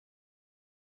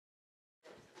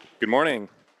Good morning.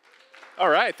 All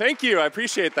right, thank you. I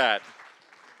appreciate that.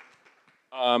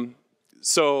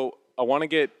 So I want to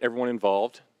get everyone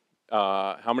involved.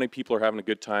 How many people are having a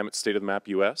good time at State of the Map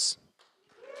US?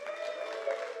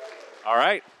 All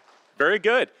right, very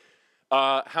good.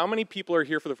 How many people are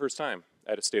here for the first time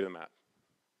at a State of the Map?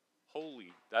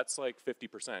 Holy, that's like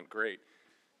 50%. Great.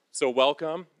 So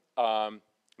welcome.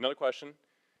 Another question.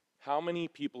 How many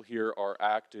people here are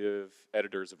active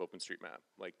editors of OpenStreetMap?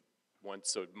 Like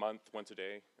once a month, once a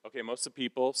day? Okay, most of the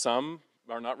people. Some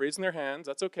are not raising their hands.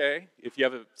 That's okay. If you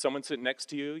have someone sitting next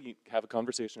to you, you have a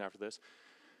conversation after this.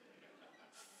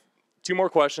 Two more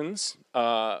questions.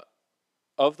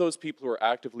 Of those people who are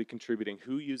actively contributing,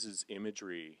 who uses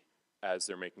imagery as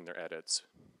they're making their edits?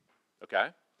 Okay.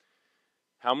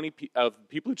 How many of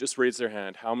people who just raised their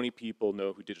hand, how many people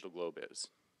know who Digital Globe is?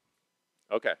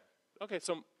 Okay. Okay,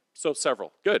 so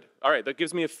several. Good. All right, that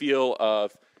gives me a feel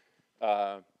of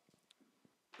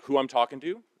who I'm talking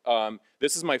to.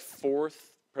 This is my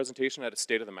fourth presentation at a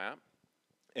State of the Map.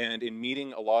 And in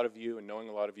meeting a lot of you and knowing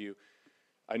a lot of you,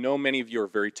 I know many of you are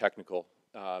very technical.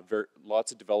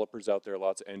 Lots of developers out there,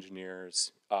 lots of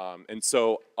engineers. And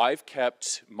so I've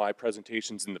kept my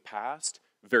presentations in the past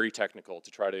very technical to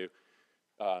try to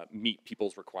meet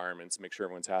people's requirements, make sure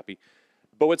everyone's happy.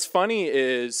 But what's funny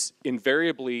is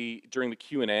invariably during the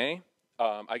Q&A,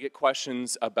 I get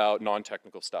questions about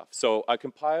non-technical stuff. So I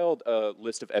compiled a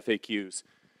list of FAQs.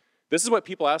 This is what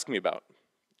people ask me about.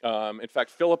 In fact,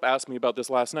 Philip asked me about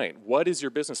this last night. What is your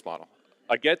business model?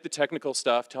 I get the technical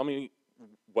stuff. Tell me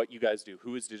what you guys do.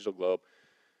 Who is Digital Globe?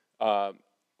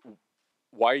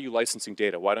 Why are you licensing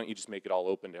data? Why don't you just make it all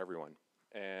open to everyone?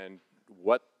 And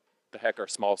what the heck are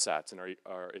small sats? And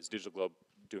is Digital Globe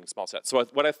doing small sats? So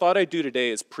what I thought I'd do today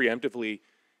is preemptively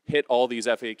hit all these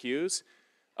FAQs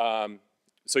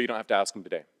so you don't have to ask them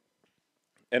today.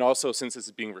 And also, since this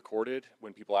is being recorded,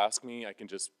 when people ask me, I can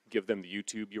just give them the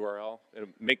YouTube URL. It'll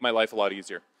make my life a lot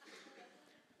easier.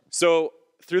 So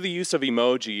through the use of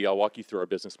emoji, I'll walk you through our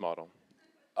business model.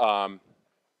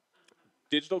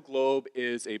 Digital Globe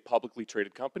is a publicly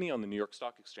traded company on the New York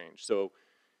Stock Exchange. So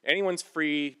anyone's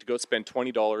free to go spend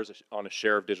 $20 on a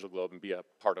share of Digital Globe and be a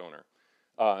part owner.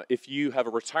 If you have a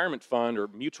retirement fund or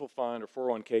mutual fund or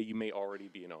 401k, you may already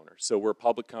be an owner. So we're a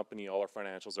public company. All our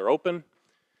financials are open,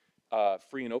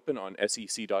 free and open on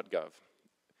sec.gov.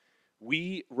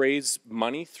 We raise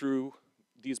money through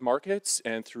these markets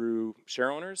and through share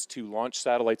owners to launch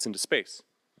satellites into space.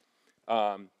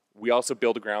 We also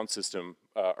build a ground system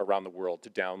around the world to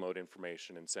download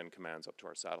information and send commands up to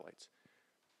our satellites.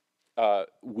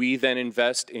 We then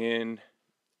invest in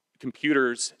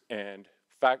computers and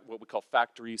what we call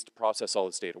factories to process all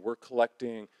this data. We're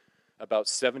collecting about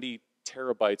 70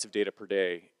 terabytes of data per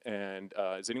day. And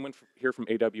is anyone here from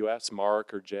AWS,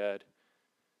 Mark or Jed?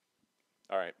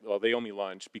 All right, well, they owe me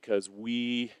lunch because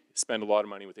we spend a lot of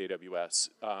money with AWS.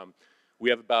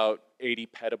 We have about 80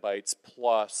 petabytes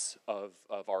plus of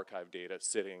archive data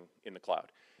sitting in the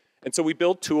cloud. And so we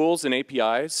build tools and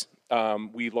APIs.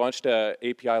 We launched an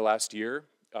API last year.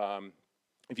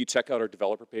 If you check out our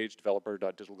developer page,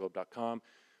 developer.digitalglobe.com,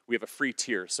 we have a free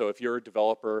tier. So if you're a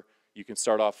developer, you can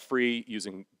start off free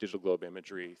using Digital Globe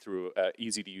imagery through an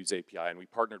easy-to-use API, and we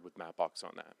partnered with Mapbox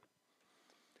on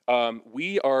that.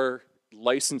 We are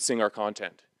licensing our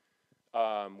content.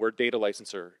 We're a data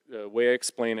licenser. The way I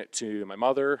explain it to my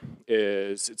mother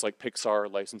is it's like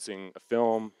Pixar licensing a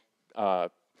film.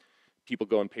 People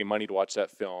go and pay money to watch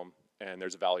that film, and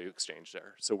there's a value exchange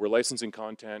there. So we're licensing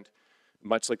content,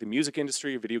 much like the music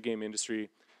industry, video game industry.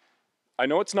 I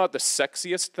know it's not the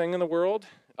sexiest thing in the world.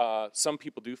 Some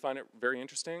people do find it very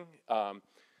interesting,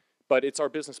 but it's our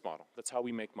business model. That's how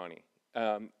we make money.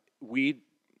 We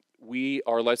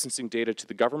are licensing data to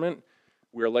the government.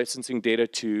 We are licensing data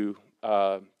to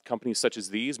companies such as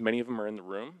these. Many of them are in the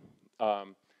room.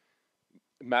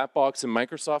 Mapbox and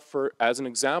Microsoft, as an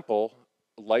example,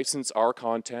 license our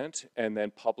content and then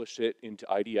publish it into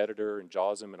ID Editor and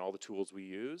JAWSM and all the tools we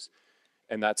use.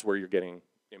 And that's where you're getting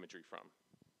imagery from.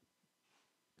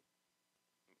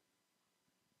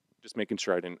 Just making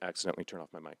sure I didn't accidentally turn off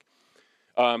my mic.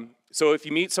 So if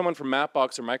you meet someone from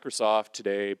Mapbox or Microsoft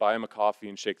today, buy them a coffee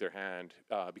and shake their hand,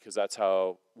 because that's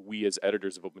how we as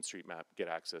editors of OpenStreetMap get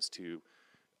access to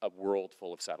a world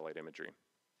full of satellite imagery.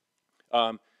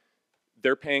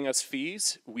 They're paying us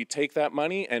fees. We take that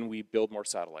money and we build more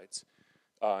satellites.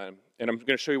 And I'm going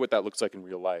to show you what that looks like in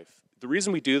real life. The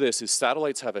reason we do this is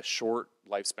satellites have a short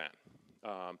lifespan.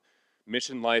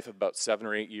 Mission life of about 7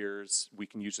 or 8 years. We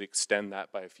can usually extend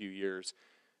that by a few years.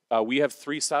 We have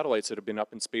 3 satellites that have been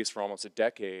up in space for almost a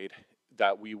decade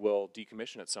that we will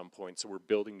decommission at some point, so we're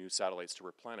building new satellites to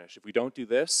replenish. If we don't do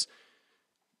this,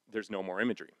 there's no more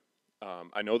imagery.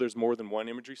 I know there's more than one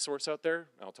imagery source out there,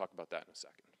 and I'll talk about that in a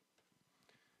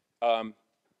second.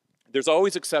 There's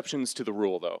always exceptions to the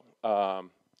rule, though,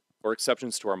 or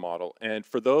exceptions to our model. And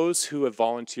for those who have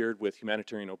volunteered with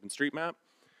Humanitarian OpenStreetMap,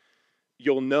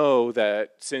 you'll know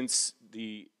that since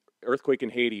the earthquake in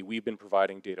Haiti, we've been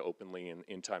providing data openly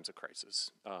in times of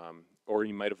crisis. Or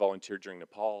you might have volunteered during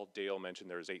Nepal. Dale mentioned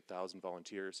there's 8,000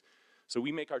 volunteers. So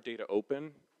we make our data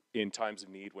open in times of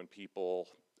need when people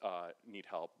need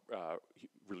help,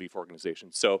 relief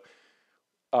organizations. So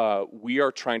we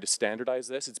are trying to standardize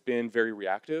this. It's been very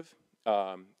reactive.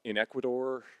 In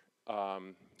Ecuador,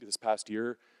 this past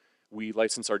year, we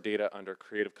licensed our data under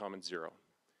Creative Commons 0,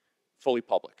 fully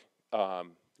public,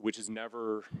 which has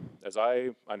never, as I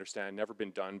understand, never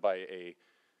been done by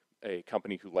a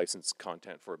company who licensed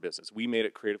content for a business. We made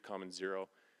it Creative Commons 0.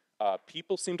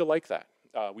 People seem to like that.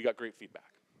 We got great feedback.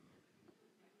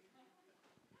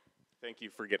 Thank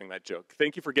you for getting that joke.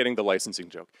 Thank you for getting the licensing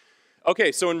joke.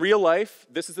 Okay, so in real life,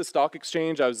 this is the stock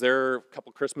exchange. I was there a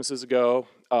couple Christmases ago,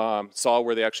 saw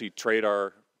where they actually trade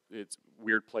it's a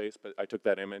weird place, but I took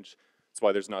that image. That's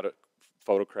why there's not a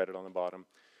photo credit on the bottom.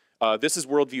 This is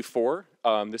Worldview 4.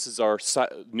 This is our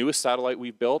newest satellite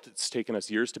we've built. It's taken us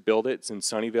years to build it. It's in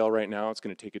Sunnyvale right now. It's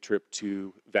going to take a trip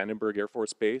to Vandenberg Air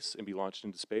Force Base and be launched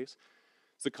into space.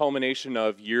 It's the culmination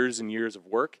of years and years of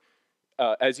work.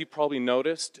 As you probably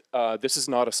noticed, this is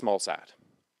not a small sat.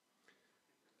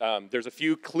 There's a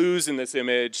few clues in this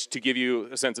image to give you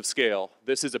a sense of scale.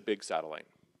 This is a big satellite.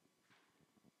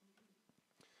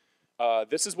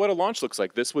 This is what a launch looks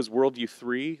like. This was Worldview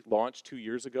 3, launched 2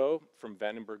 years ago from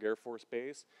Vandenberg Air Force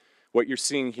Base. What you're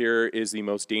seeing here is the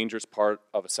most dangerous part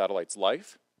of a satellite's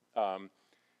life.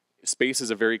 Space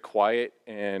is a very quiet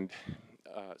and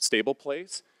stable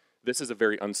place. This is a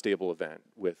very unstable event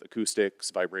with acoustics,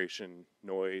 vibration,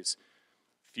 noise,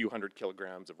 a few hundred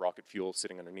kilograms of rocket fuel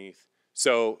sitting underneath.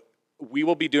 So we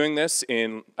will be doing this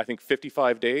in, I think,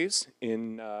 55 days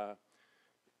in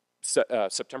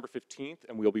September 15th,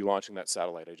 and we'll be launching that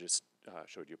satellite I just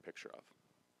showed you a picture of.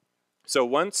 So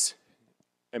once,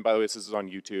 and by the way, this is on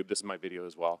YouTube, this is my video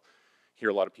as well. Hear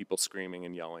a lot of people screaming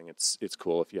and yelling. It's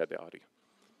cool if you had the audio.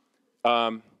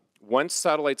 Once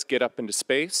satellites get up into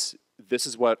space, this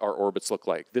is what our orbits look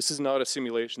like. This is not a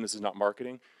simulation, this is not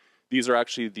marketing. These are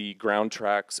actually the ground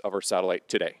tracks of our satellite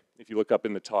today. If you look up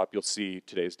in the top, you'll see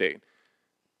today's date.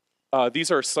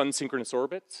 These are sun-synchronous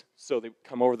orbits. So they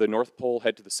come over the North Pole,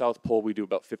 head to the South Pole. We do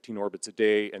about 15 orbits a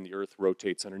day, and the Earth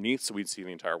rotates underneath, so we'd see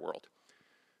the entire world.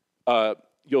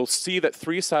 You'll see that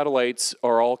 3 satellites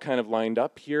are all kind of lined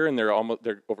up here, and they're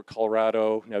over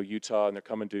Colorado, now Utah, and they're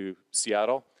coming to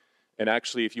Seattle. And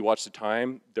actually, if you watch the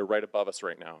time, they're right above us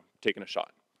right now, taking a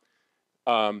shot.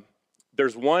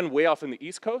 There's one way off in the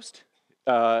East Coast.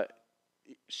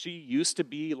 She used to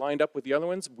be lined up with the other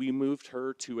ones. We moved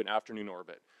her to an afternoon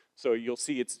orbit. So you'll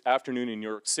see it's afternoon in New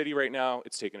York City right now.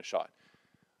 It's taking a shot.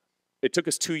 It took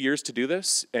us 2 years to do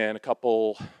this and a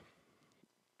couple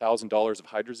 $1,000 of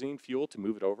hydrazine fuel to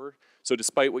move it over. So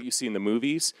despite what you see in the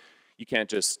movies, you can't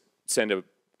just send a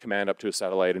command up to a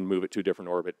satellite and move it to a different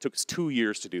orbit. It took us 2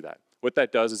 years to do that. What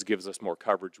that does is it gives us more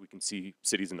coverage. We can see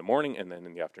cities in the morning and then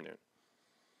in the afternoon.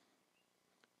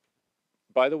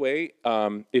 By the way,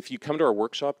 if you come to our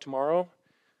workshop tomorrow,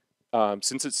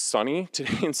 since it's sunny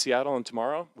today in Seattle and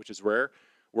tomorrow, which is rare,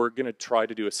 we're going to try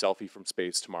to do a selfie from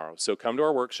space tomorrow. So come to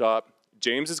our workshop.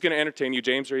 James is going to entertain you.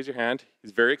 James, raise your hand.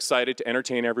 He's very excited to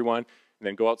entertain everyone. And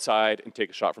then go outside and take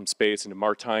a shot from space. And to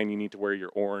Martine, you need to wear your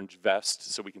orange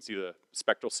vest so we can see the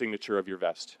spectral signature of your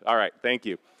vest. All right, thank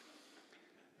you.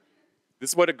 This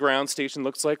is what a ground station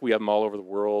looks like. We have them all over the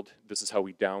world. This is how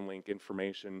we downlink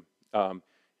information.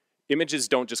 Images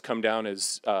don't just come down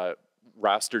as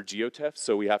raster geotiffs,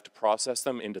 so we have to process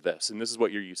them into this. And this is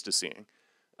what you're used to seeing.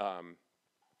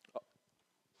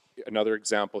 Another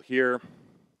example here.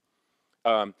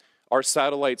 Our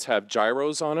satellites have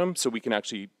gyros on them, so we can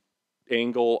actually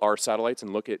angle our satellites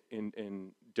and look at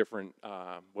in different,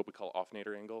 what we call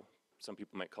off-nadir angle. Some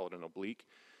people might call it an oblique.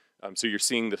 So you're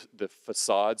seeing the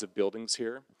facades of buildings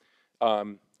here.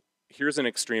 Here's an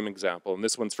extreme example, and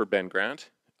this one's for Ben Grant.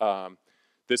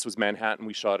 This was Manhattan.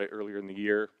 We shot it earlier in the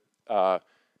year.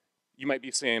 You might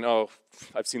be saying, oh,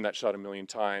 I've seen that shot a million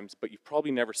times, but you've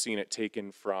probably never seen it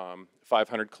taken from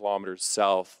 500 kilometers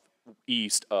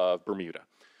southeast of Bermuda.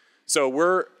 So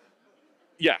we're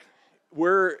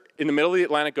in the middle of the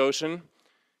Atlantic Ocean.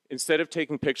 Instead of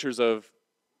taking pictures of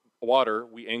water,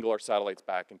 we angle our satellites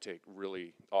back and take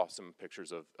really awesome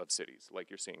pictures of cities, like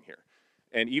you're seeing here.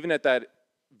 And even at that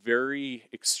very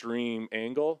extreme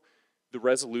angle, the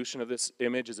resolution of this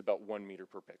image is about 1 meter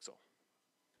per pixel.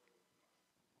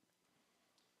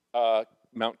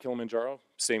 Mount Kilimanjaro,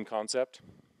 same concept.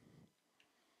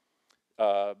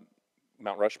 Mount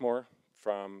Rushmore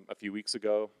from a few weeks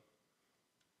ago.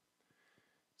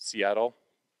 Seattle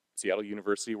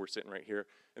University, we're sitting right here.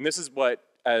 And this is what,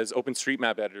 as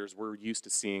OpenStreetMap editors, we're used to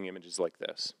seeing images like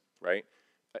this, right?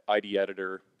 ID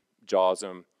editor,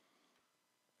 JAWSM,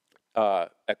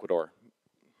 Ecuador.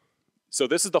 So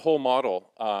this is the whole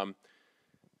model.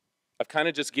 I've kind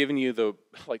of just given you the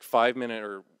like 5-minute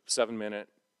or 7-minute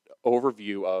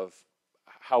overview of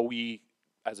how we,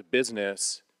 as a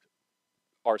business,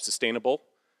 are sustainable,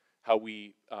 how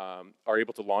we are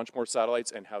able to launch more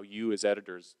satellites, and how you as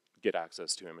editors get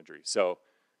access to imagery. So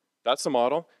that's the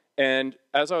model. And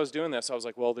as I was doing this, I was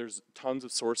like, well, there's tons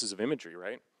of sources of imagery,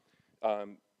 right?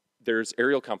 There's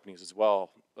aerial companies as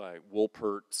well, like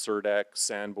Woolpert, Surdeck,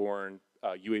 Sanborn,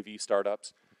 UAV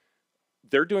startups.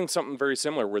 They're doing something very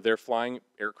similar where they're flying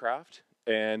aircraft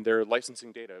and they're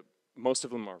licensing data. Most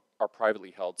of them are privately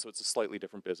held, so it's a slightly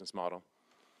different business model.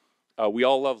 We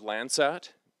all love Landsat.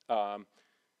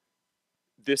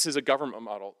 This is a government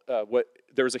model.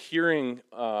 There was a hearing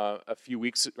a few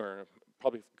weeks, or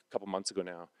probably a couple months ago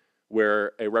now,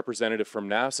 where a representative from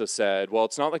NASA said, well,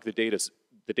 it's not like the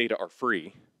data are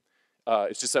free.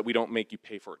 It's just that we don't make you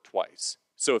pay for it twice.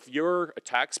 So if you're a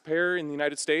taxpayer in the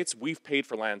United States, we've paid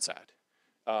for Landsat.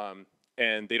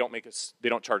 And they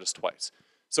don't charge us twice.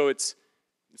 So it's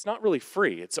not really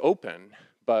free, it's open,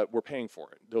 but we're paying for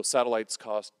it. Those satellites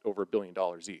cost over $1 billion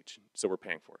each, so we're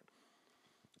paying for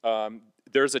it.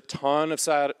 There's a ton of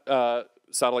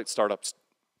satellite startups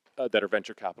that are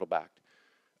venture capital backed.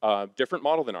 Different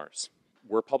model than ours.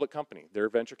 We're a public company, they're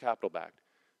venture capital backed.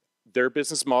 Their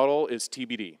business model is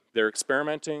TBD. They're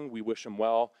experimenting, we wish them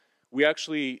well. We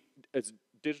actually, as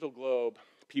Digital Globe,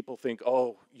 people think,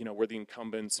 oh, you know, we're the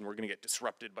incumbents and we're gonna get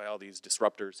disrupted by all these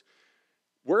disruptors.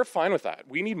 We're fine with that.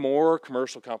 We need more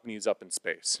commercial companies up in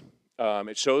space.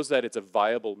 It shows that it's a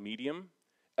viable medium,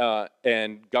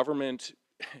 and government,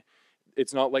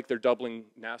 it's not like they're doubling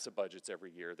NASA budgets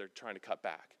every year. They're trying to cut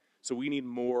back. So we need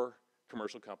more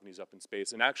commercial companies up in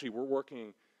space. And actually, we're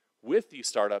working with these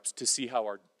startups to see how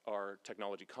our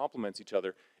technology complements each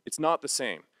other. It's not the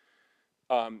same.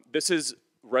 This is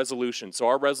resolution. So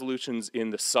our resolution's in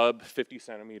the sub 50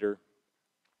 centimeter.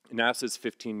 NASA's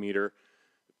 15 meter.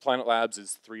 Planet Labs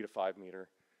is 3 to 5 meter.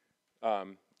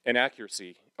 And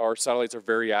accuracy. Our satellites are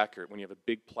very accurate. When you have a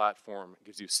big platform, it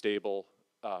gives you stable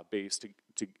base to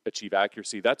achieve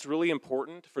accuracy. That's really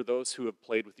important for those who have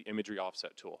played with the imagery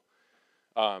offset tool.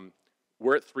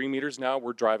 We're at 3 meters now.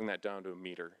 We're driving that down to 1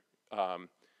 meter.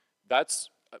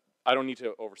 I don't need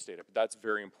to overstate it, but that's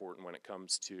very important when it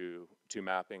comes to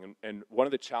mapping. And one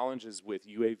of the challenges with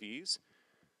UAVs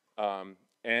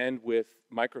and with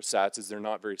microsats is they're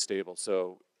not very stable.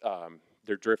 So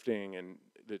they're drifting, and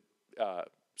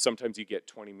sometimes you get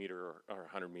 20 meter or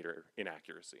 100 meter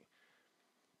inaccuracy.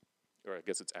 Or I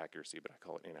guess it's accuracy, but I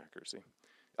call it inaccuracy.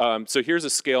 So here's a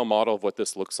scale model of what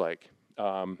this looks like,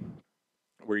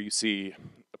 where you see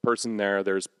a person there.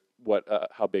 There's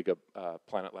how big a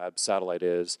Planet Labs satellite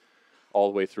is, all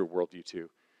the way through Worldview 2.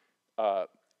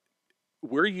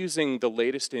 We're using the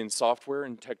latest in software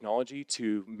and technology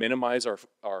to minimize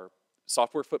our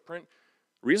software footprint.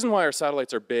 Reason why our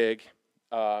satellites are big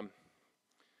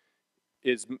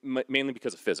is mainly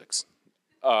because of physics.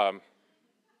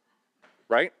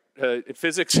 Right?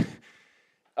 Physics,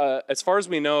 as far as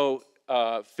we know,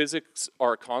 physics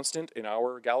are constant in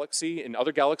our galaxy. In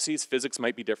other galaxies, physics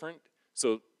might be different.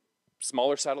 So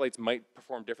smaller satellites might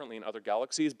perform differently in other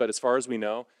galaxies, but as far as we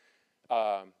know,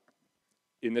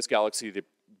 in this galaxy, they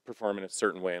perform in a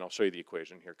certain way, and I'll show you the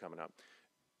equation here coming up.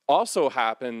 Also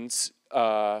happens,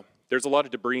 there's a lot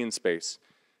of debris in space.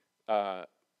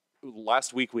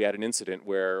 Last week, we had an incident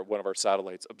where one of our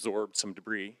satellites absorbed some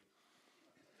debris.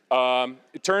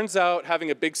 It turns out having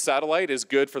a big satellite is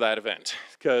good for that event,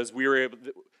 because we were able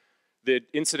to, the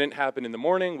incident happened in the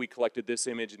morning, we collected this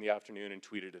image in the afternoon and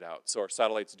tweeted it out. So our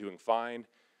satellite's doing fine,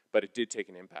 but it did take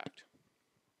an impact.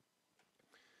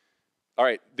 All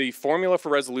right, the formula for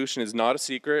resolution is not a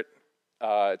secret.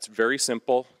 It's very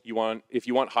simple. If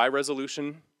you want high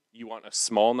resolution, you want a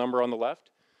small number on the left.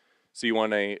 So you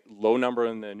want a low number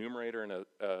in the numerator and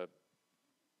a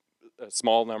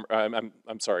small number,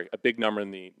 I'm sorry, a big number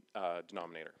in the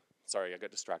denominator. Sorry, I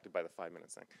got distracted by the 5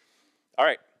 minutes thing. All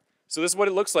right, so this is what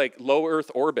it looks like, low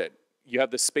Earth orbit. You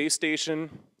have the space station.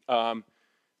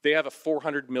 They have a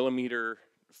 400 millimeter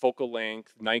focal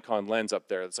length Nikon lens up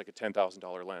there. That's like a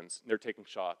 $10,000 lens. They're taking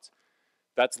shots.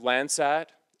 That's Landsat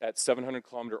at 700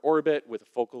 kilometer orbit with a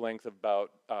focal length of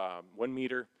about 1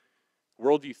 meter.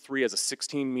 Worldview 3 has a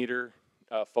 16 meter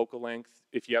focal length.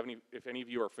 If any of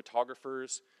you are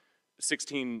photographers,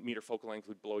 16-meter focal length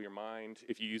would blow your mind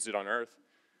if you used it on Earth.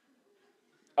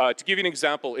 To give you an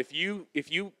example, if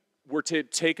you were to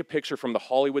take a picture from the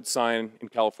Hollywood sign in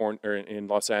California or in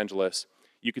Los Angeles,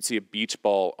 you could see a beach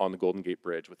ball on the Golden Gate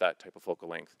Bridge with that type of focal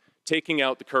length. Taking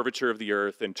out the curvature of the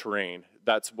Earth and terrain,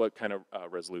 that's what kind of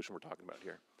resolution we're talking about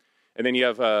here. And then you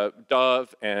have a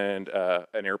dove and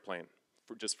an airplane,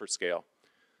 just for scale.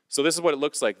 So this is what it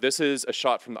looks like. This is a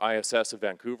shot from the ISS of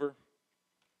Vancouver.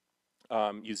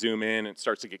 You zoom in, and it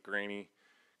starts to get grainy.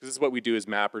 This is what we do as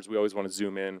mappers. We always want to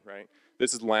zoom in, right?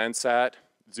 This is Landsat.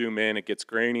 Zoom in, it gets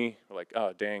grainy. We're like,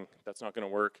 oh, dang, that's not going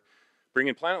to work. Bring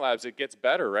in Planet Labs, it gets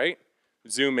better, right?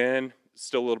 Zoom in,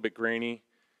 still a little bit grainy.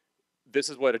 This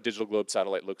is what a digital globe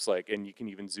satellite looks like, and you can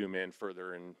even zoom in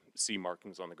further and see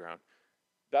markings on the ground.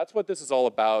 That's what this is all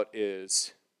about,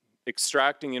 is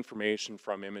extracting information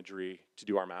from imagery to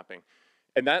do our mapping.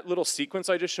 And that little sequence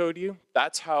I just showed you,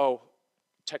 that's how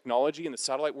technology in the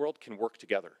satellite world can work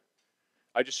together.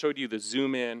 I just showed you the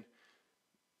zoom in,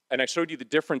 and I showed you the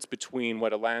difference between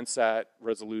what a Landsat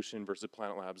resolution versus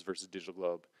Planet Labs versus digital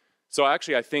globe. So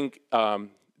actually, I think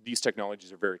these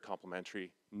technologies are very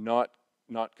complementary, not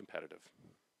competitive,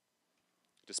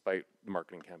 despite the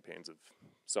marketing campaigns of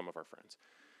some of our friends.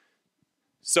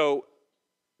 So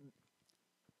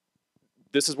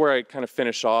this is where I kind of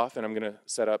finish off, and I'm going to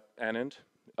set up Anand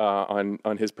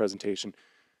on his presentation.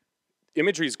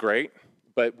 Imagery is great,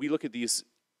 but we look at these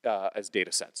as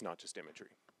data sets, not just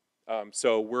imagery.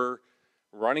 So we're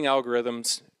running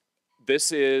algorithms.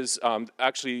 This is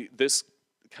actually, this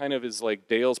kind of is like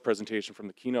Dale's presentation from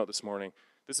the keynote this morning.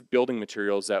 This is building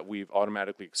materials that we've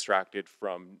automatically extracted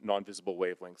from non-visible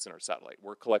wavelengths in our satellite.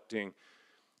 We're collecting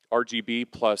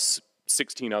RGB plus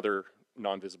 16 other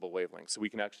non-visible wavelengths, so we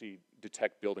can actually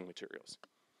detect building materials.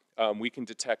 We can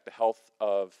detect the health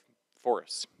of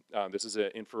forests. This is an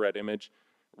infrared image.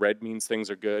 Red means things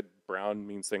are good, brown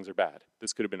means things are bad.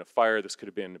 This could have been a fire, this could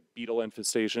have been a beetle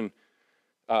infestation.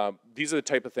 These are the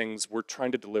type of things we're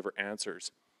trying to deliver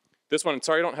answers. This one,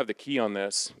 sorry I don't have the key on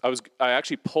this. I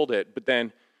actually pulled it, but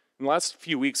then in the last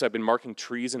few weeks I've been marking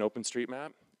trees in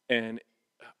OpenStreetMap, and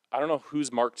I don't know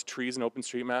who's marked trees in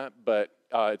OpenStreetMap, but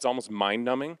it's almost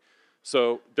mind-numbing.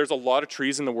 So there's a lot of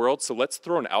trees in the world, so let's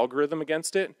throw an algorithm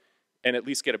against it and at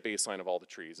least get a baseline of all the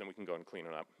trees, and we can go and clean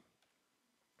it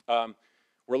up.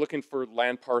 We're looking for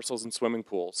land parcels and swimming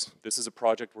pools. This is a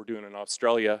project we're doing in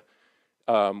Australia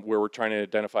where we're trying to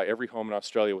identify every home in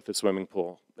Australia with a swimming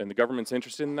pool. And the government's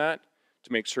interested in that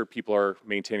to make sure people are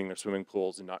maintaining their swimming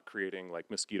pools and not creating like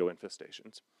mosquito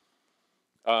infestations.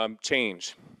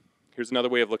 Change. Here's another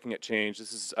way of looking at change.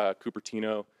 This is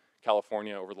Cupertino,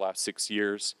 California over the last 6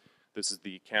 years. This is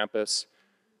the campus.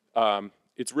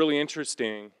 It's really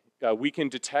interesting. We can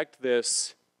detect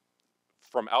this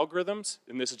from algorithms,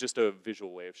 and this is just a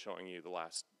visual way of showing you the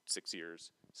last 6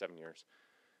 years, 7 years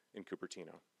in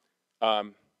Cupertino.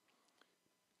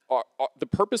 The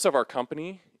purpose of our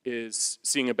company is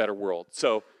seeing a better world.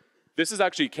 So this is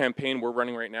actually a campaign we're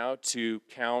running right now to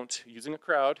count, using a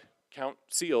crowd, count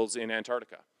seals in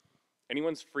Antarctica.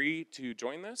 Anyone's free to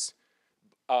join this?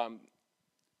 And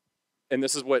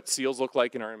this is what seals look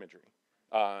like in our imagery.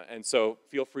 And so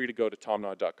feel free to go to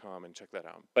tomnod.com and check that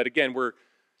out. But again,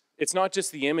 it's not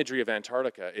just the imagery of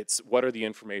Antarctica, it's what are the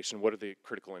information, what are the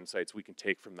critical insights we can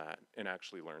take from that and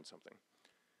actually learn something.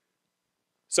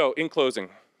 So in closing,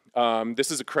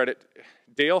 this is a credit.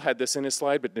 Dale had this in his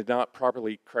slide but did not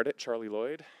properly credit Charlie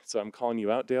Lloyd. So I'm calling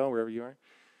you out, Dale, wherever you are.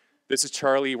 This is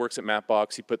Charlie, he works at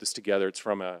Mapbox. He put this together. It's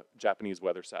from a Japanese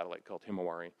weather satellite called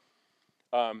Himawari.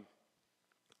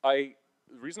 The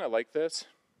reason I like this,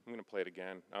 I'm gonna play it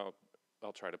again.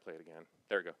 I'll try to play it again.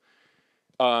 There we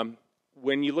go.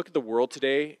 When you look at the world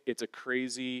today, it's a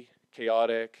crazy,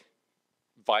 chaotic,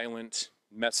 violent,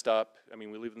 messed up. I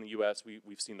mean, we live in the US,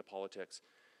 we've seen the politics.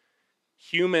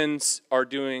 Humans are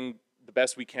doing the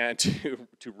best we can to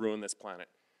ruin this planet.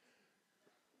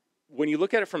 When you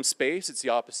look at it from space, it's the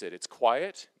opposite. It's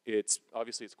quiet.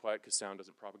 Obviously it's quiet because sound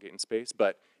doesn't propagate in space,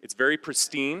 but it's very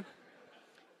pristine.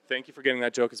 Thank you for getting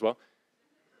that joke as well.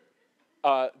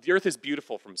 The Earth is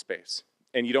beautiful from space,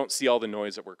 and you don't see all the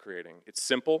noise that we're creating. It's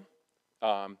simple,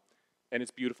 and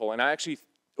it's beautiful. And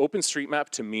OpenStreetMap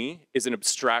to me is an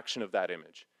abstraction of that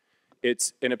image.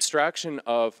 It's an abstraction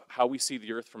of how we see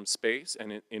the Earth from space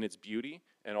and in its beauty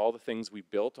and all the things we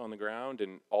built on the ground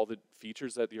and all the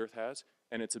features that the Earth has,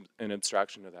 and it's an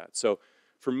abstraction of that. So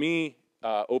for me,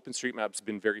 OpenStreetMap's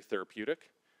been very therapeutic.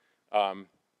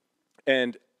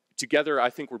 And together,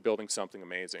 I think we're building something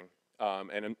amazing.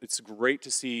 And it's great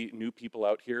to see new people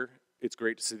out here. It's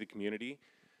great to see the community.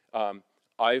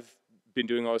 I've been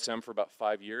doing OSM for about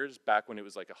 5 years, back when it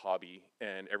was like a hobby,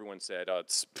 and everyone said, oh,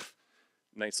 it's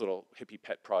nice little hippie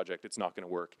pet project, it's not gonna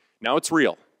work. Now it's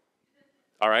real.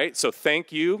 All right, so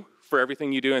thank you for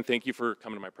everything you do, and thank you for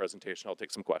coming to my presentation. I'll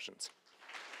take some questions.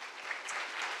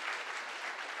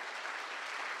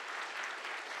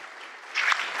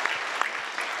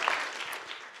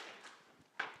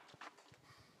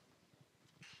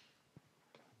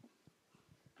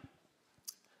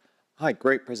 Hi,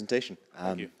 great presentation.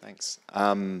 Thank you. Thanks.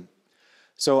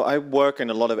 So I work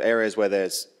in a lot of areas where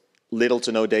there's little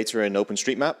to no data in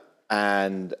OpenStreetMap,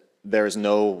 and there is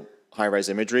no high-res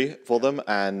imagery for them,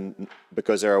 and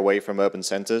because they're away from urban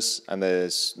centers, and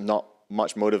there's not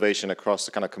much motivation across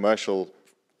the kind of commercial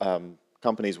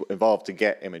companies involved to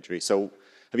get imagery. So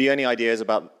have you any ideas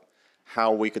about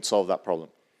how we could solve that problem?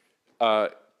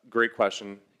 Great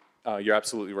question. You're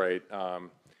absolutely right.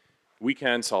 We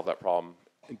can solve that problem.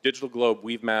 In Digital Globe,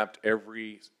 we've mapped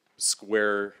every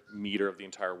square meter of the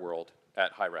entire world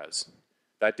at high res.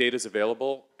 That data is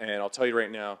available, and I'll tell you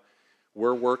right now,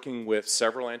 we're working with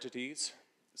several entities,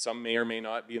 some may or may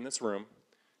not be in this room,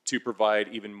 to provide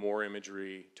even more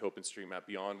imagery to OpenStreetMap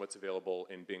beyond what's available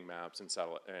in Bing Maps and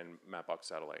Mapbox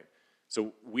Satellite.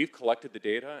 So we've collected the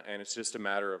data, and it's just a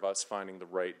matter of us finding the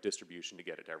right distribution to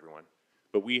get it to everyone.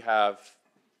 But we have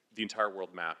the entire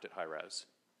world mapped at high res.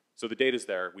 So the data's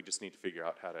there, we just need to figure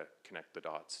out how to connect the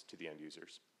dots to the end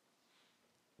users.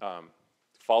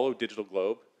 Follow Digital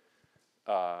Globe,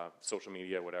 social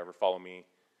media, whatever, follow me.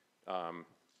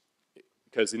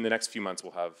 Because in the next few months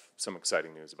we'll have some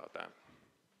exciting news about that.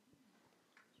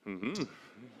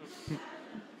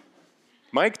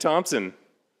 Mike Thompson.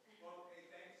 Well, hey,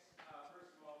 thanks,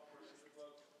 first of all, for Digital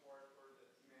Globe support for the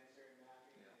humanitarian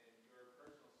mapping and your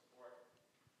personal support.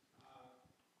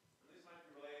 This might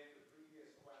be related to the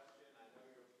previous question. I know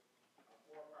you're a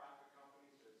for-profit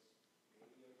company, so it's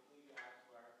maybe a plea to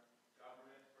our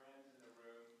government friends in the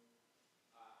room.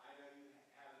 I know you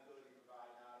have the ability to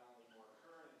provide not only more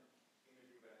current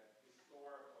imagery, but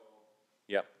historical.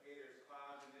 Yep. Hey, there's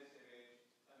clouds in this image.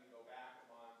 Let me go back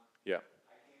a month. Yep.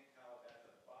 I can't tell if that's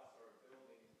a bus or a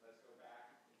building. Let's go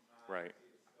back in time Right. and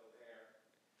see if it's still there.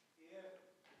 If you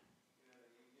get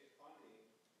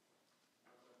funding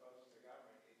from some folks in the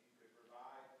government, if you could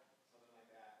provide something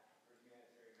like that for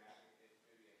humanitarian mapping, it would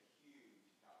be a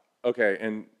huge help. Okay,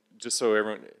 and just so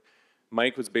everyone,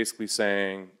 Mike was basically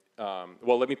saying,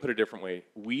 well, let me put it a different way.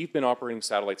 We've been operating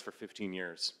satellites for 15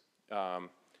 years.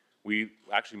 We,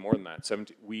 actually more than that,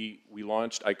 we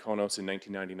launched Iconos in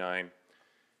 1999.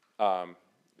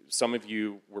 Some of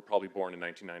you were probably born in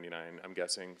 1999, I'm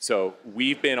guessing. So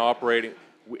we've been operating,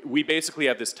 we basically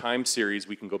have this time series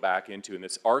we can go back into, and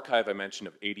this archive I mentioned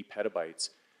of 80 petabytes.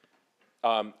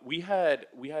 We had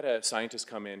a scientist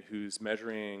come in who's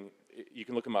measuring, you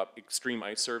can look him up, extreme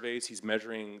ice surveys. He's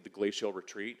measuring the glacial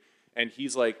retreat, and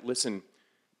he's like, listen,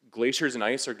 glaciers and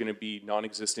ice are gonna be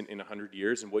non-existent in 100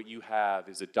 years, and what you have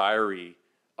is a diary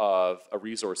of a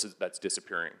resource that's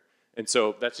disappearing. And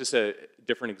so that's just a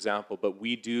different example, but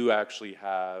we do actually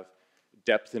have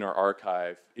depth in our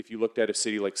archive. If you looked at a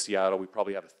city like Seattle, we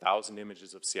probably have 1,000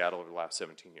 images of Seattle over the last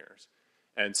 17 years.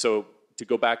 And so to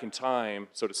go back in time,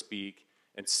 so to speak,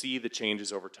 and see the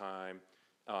changes over time,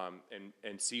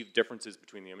 and see differences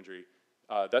between the imagery,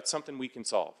 that's something we can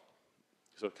solve.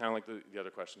 So kind of like the other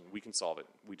question, we can solve it.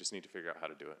 We just need to figure out how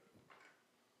to do it.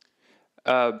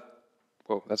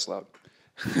 Whoa, that's loud.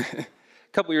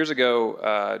 A couple years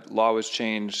ago, law was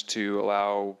changed to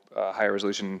allow higher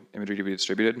resolution imagery to be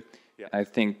distributed. Yeah. I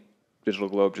think Digital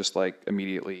Globe just like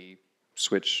immediately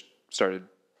started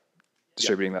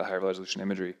distributing that higher resolution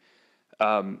imagery.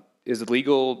 Is the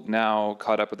legal now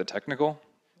caught up with the technical?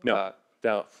 No,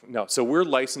 no. So we're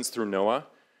licensed through NOAA,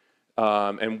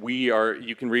 and we are,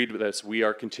 you can read this, we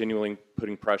are continually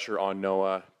putting pressure on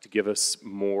NOAA to give us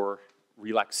more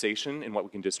relaxation in what we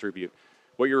can distribute.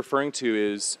 What you're referring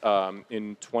to is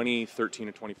in 2013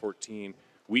 and 2014,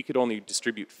 we could only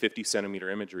distribute 50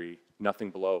 centimeter imagery, nothing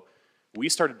below. We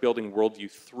started building Worldview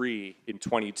 3 in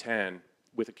 2010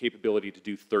 with a capability to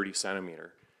do 30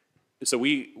 centimeter. So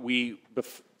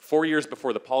 4 years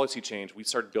before the policy change, we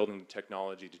started building the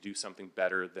technology to do something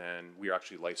better than we are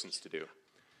actually licensed to do.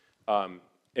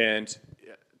 And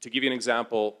to give you an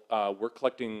example, we're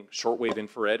collecting shortwave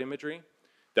infrared imagery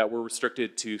that we're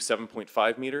restricted to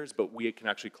 7.5 meters, but we can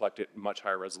actually collect it much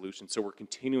higher resolution. So we're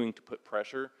continuing to put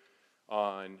pressure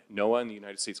on NOAA and the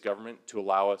United States government to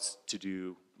allow us to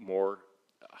do more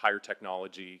higher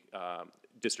technology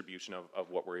distribution of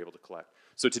what we're able to collect.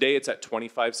 So today it's at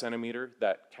 25 centimeter,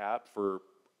 that cap for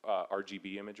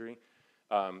RGB imagery.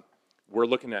 We're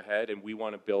looking ahead, and we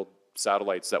want to build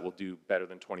satellites that will do better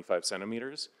than 25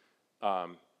 centimeters.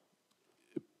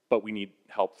 but we need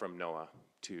help from NOAA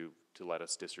to let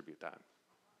us distribute that.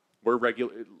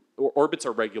 Orbits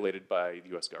are regulated by the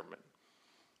U.S. government.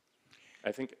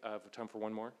 I think I have time for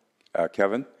one more.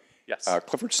 Kevin? Yes.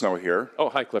 Clifford Snow here. Oh,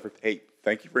 hi, Clifford. Hey,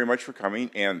 thank you very much for coming,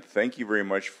 and thank you very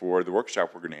much for the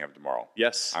workshop we're going to have tomorrow.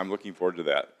 Yes. I'm looking forward to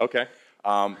that. Okay.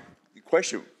 The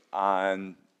question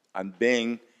on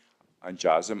Bing, on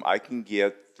JASM, I can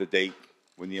get the date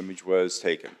when the image was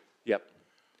taken. Yep.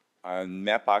 On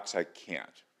Mapbox, I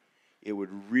can't. It would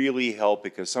really help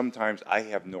because sometimes I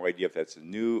have no idea if that's a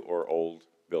new or old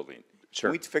building. Sure.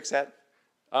 Can we fix that?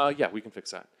 Yeah, we can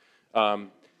fix that.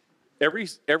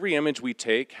 Every image we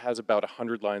take has about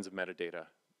 100 lines of metadata,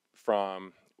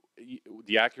 from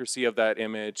the accuracy of that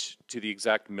image to the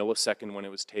exact millisecond when it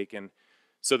was taken.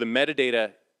 So the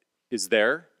metadata is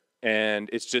there, and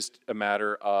it's just a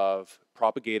matter of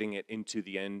propagating it into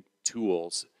the end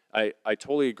tools. I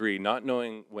totally agree. Not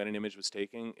knowing when an image was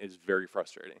taken is very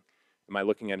frustrating. Am I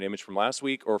looking at an image from last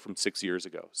week or from 6 years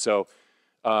ago? So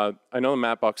I know the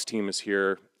Mapbox team is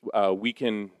here. We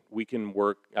can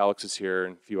work. Alex is here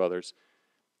and a few others.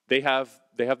 They have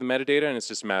the metadata, and it's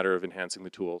just a matter of enhancing the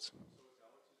tools.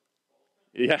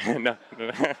 Yeah, no.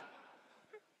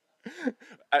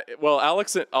 Well,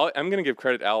 Alex, I'm going to give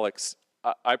credit to Alex.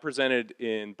 I presented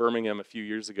in Birmingham a few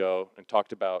years ago and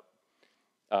talked about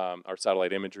our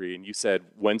satellite imagery, and you said,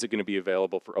 when's it going to be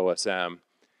available for OSM?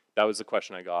 That was the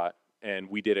question I got, and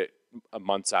we did it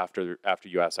months after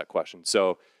you asked that question.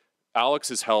 So Alex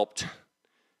has helped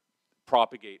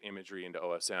propagate imagery into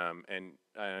OSM, and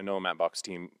I know Mapbox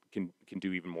team can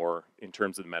do even more in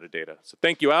terms of the metadata. So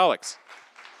thank you, Alex.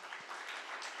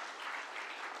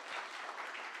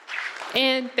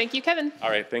 And thank you, Kevin. All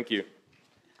right, thank you.